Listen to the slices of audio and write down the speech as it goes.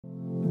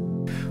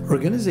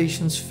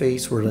Organizations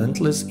face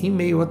relentless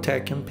email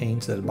attack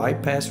campaigns that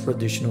bypass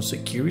traditional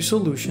security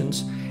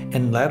solutions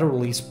and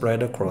laterally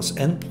spread across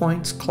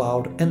endpoints,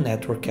 cloud, and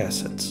network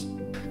assets.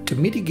 To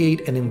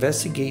mitigate and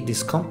investigate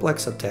these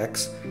complex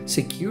attacks,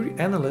 security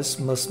analysts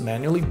must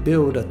manually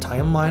build a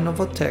timeline of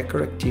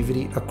attacker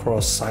activity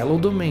across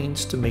siloed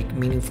domains to make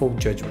meaningful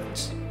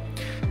judgments.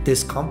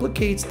 This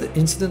complicates the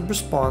incident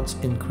response,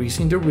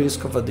 increasing the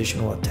risk of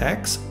additional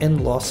attacks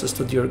and losses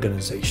to the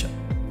organization.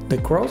 The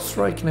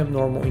CrowdStrike and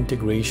Abnormal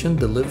integration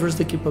delivers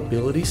the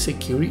capabilities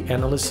security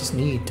analysts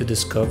need to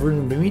discover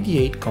and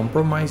remediate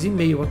compromised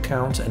email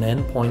accounts and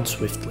endpoints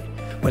swiftly.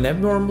 When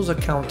Abnormal's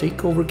account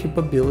takeover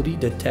capability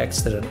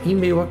detects that an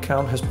email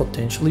account has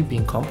potentially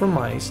been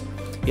compromised,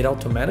 it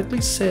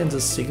automatically sends a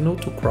signal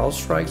to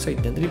CrowdStrike's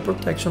identity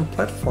protection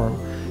platform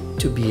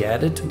to be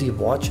added to the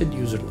watched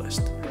user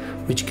list,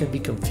 which can be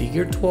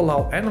configured to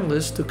allow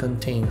analysts to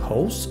contain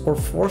hosts or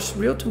force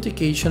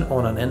re-authentication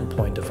on an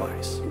endpoint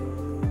device.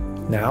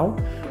 Now,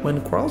 when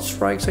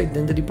CrowdStrike's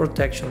identity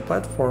protection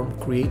platform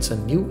creates a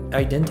new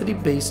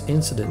identity-based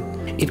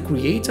incident, it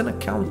creates an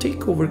account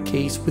takeover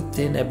case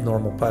within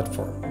Abnormal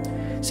platform.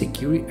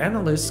 Security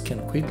analysts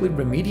can quickly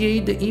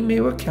remediate the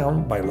email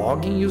account by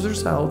logging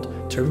users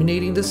out,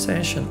 terminating the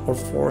session, or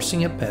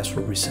forcing a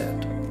password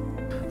reset.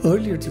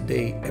 Earlier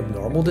today,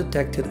 Abnormal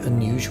detected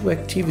unusual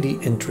activity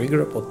and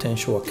triggered a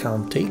potential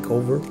account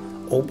takeover,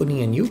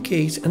 opening a new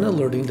case and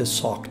alerting the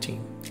SOC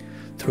team.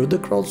 Through the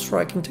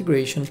CrowdStrike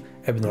integration,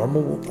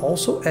 Abnormal will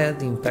also add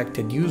the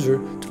impacted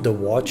user to the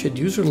watched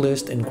user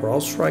list in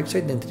CrowdStrike's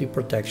identity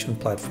protection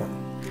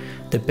platform.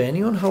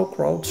 Depending on how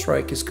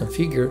CrowdStrike is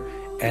configured,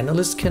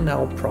 analysts can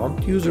now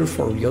prompt users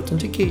for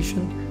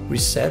re-authentication,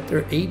 reset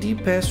their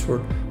AD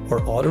password,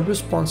 or other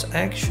response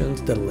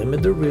actions that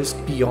limit the risk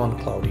beyond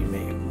cloud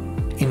email.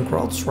 In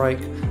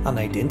CrowdStrike, an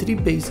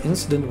identity-based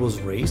incident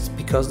was raised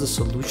because the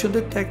solution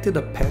detected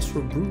a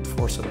password brute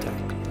force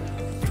attack.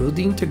 Through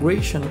the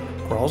integration,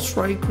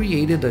 CrowdStrike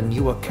created a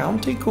new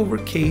account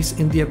takeover case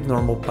in the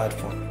Abnormal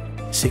platform.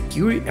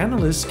 Security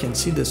analysts can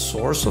see the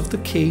source of the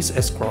case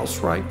as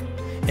CrowdStrike,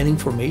 and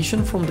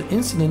information from the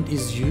incident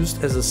is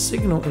used as a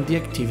signal in the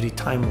activity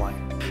timeline,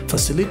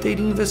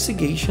 facilitating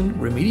investigation,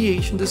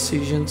 remediation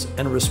decisions,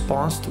 and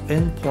response to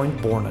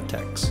endpoint-borne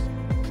attacks.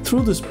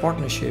 Through this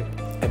partnership,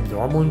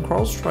 Abnormal and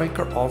CrowdStrike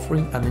are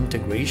offering an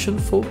integration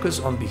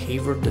focused on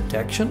behavioral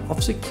detection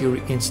of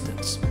security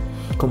incidents,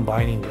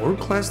 combining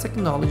world-class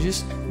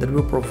technologies that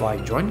will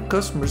provide joint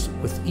customers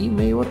with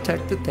email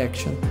attack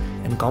detection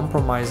and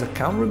compromised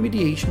account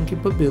remediation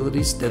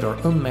capabilities that are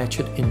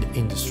unmatched in the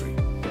industry.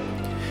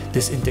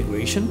 This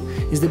integration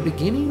is the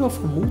beginning of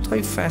a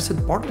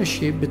multifaceted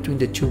partnership between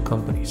the two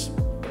companies.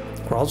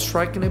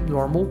 CrowdStrike and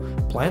Abnormal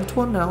plan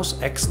to announce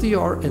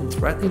XDR and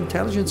threat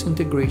intelligence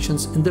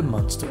integrations in the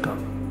months to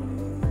come.